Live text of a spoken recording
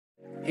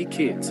Hey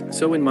kids,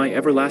 so in my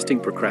everlasting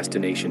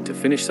procrastination to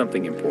finish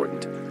something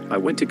important, I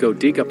went to go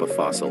dig up a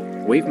fossil,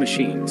 wave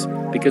machines,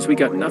 because we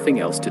got nothing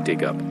else to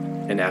dig up,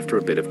 and after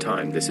a bit of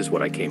time this is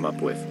what I came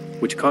up with,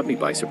 which caught me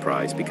by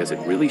surprise because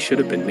it really should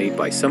have been made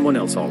by someone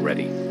else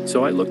already.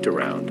 So I looked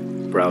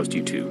around, browsed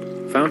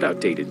YouTube, found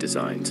outdated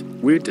designs,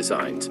 weird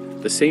designs,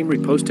 the same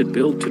reposted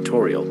build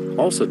tutorial,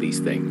 also these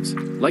things.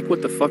 Like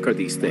what the fuck are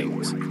these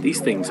things?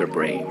 These things are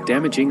brain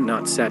damaging,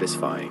 not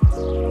satisfying.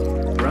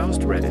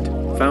 Browsed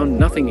Reddit, found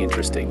nothing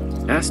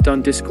interesting, asked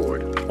on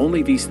Discord,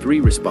 only these 3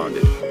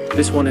 responded.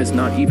 This one has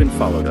not even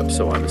followed up,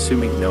 so I'm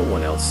assuming no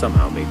one else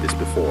somehow made this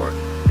before,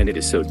 and it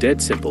is so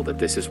dead simple that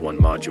this is one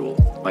module.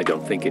 I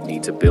don't think it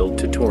needs a build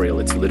tutorial,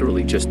 it's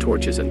literally just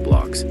torches and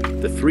blocks.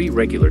 The 3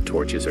 regular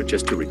torches are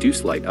just to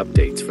reduce light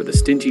updates for the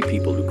stingy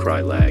people who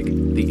cry lag.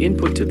 The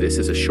input to this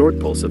is a short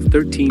pulse of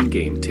 13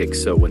 game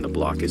ticks, so when the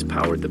block is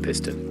powered the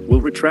piston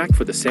will retract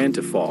for the sand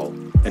to fall,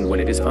 and when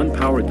it is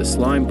unpowered the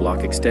slime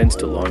block extends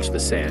to launch the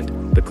sand.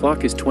 The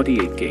clock is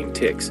 28 game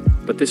ticks,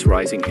 but this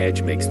rising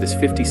edge makes this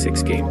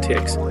 56 game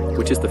ticks,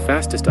 which is the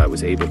fastest I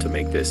was able to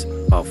make this.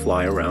 I'll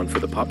fly around for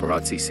the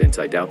paparazzi since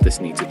I doubt this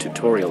needs a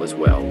tutorial as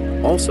well.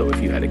 Also, if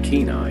you had a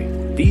keen eye,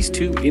 these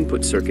 2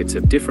 input circuits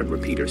have different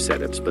repeater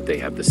setups, but they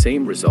have the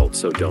same result,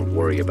 so don't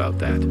worry about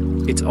that.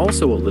 It's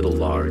also a little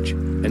large,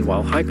 and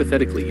while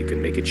hypothetically you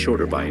can make it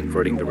shorter by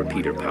inverting the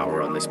repeater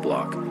power on this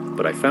block,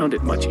 but I found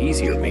it much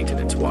easier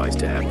maintenance-wise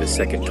to have this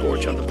second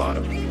torch on the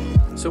bottom.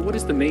 So what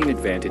is the main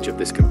advantage of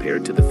this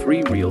compared to the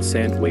 3 real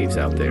sand waves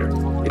out there?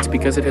 It's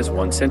because it has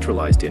one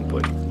centralized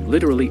input.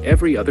 Literally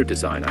every other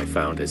design I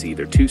found has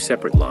either 2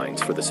 separate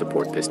lines for the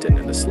support piston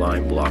and the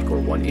slime block, or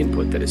one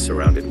input that is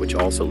surrounded, which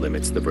also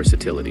limits the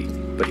versatility.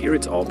 But here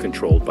it's all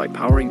controlled by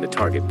powering the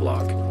target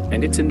block,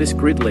 and it's in this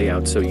grid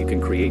layout so you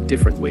can create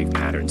different wave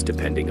patterns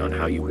depending on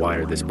how you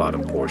wire this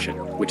bottom portion,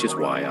 which is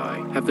why I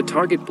have the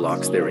target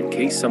blocks there in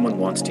case someone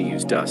wants to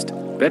use dust.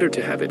 Better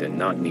to have it and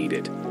not need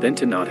it, than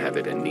to not have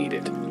it and need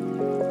it.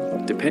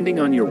 Depending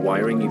on your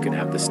wiring, you can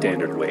have the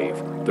standard wave,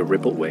 the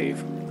ripple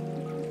wave,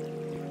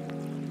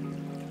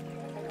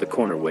 the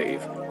corner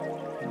wave.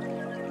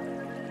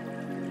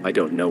 I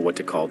don't know what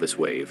to call this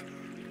wave.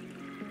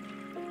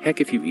 Heck,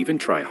 if you even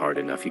try hard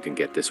enough, you can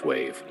get this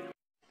wave.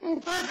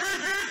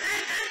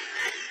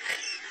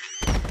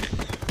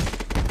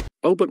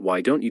 Oh, but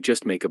why don't you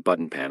just make a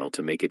button panel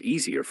to make it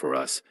easier for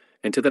us?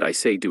 And to that I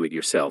say, do it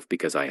yourself,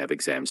 because I have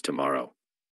exams tomorrow.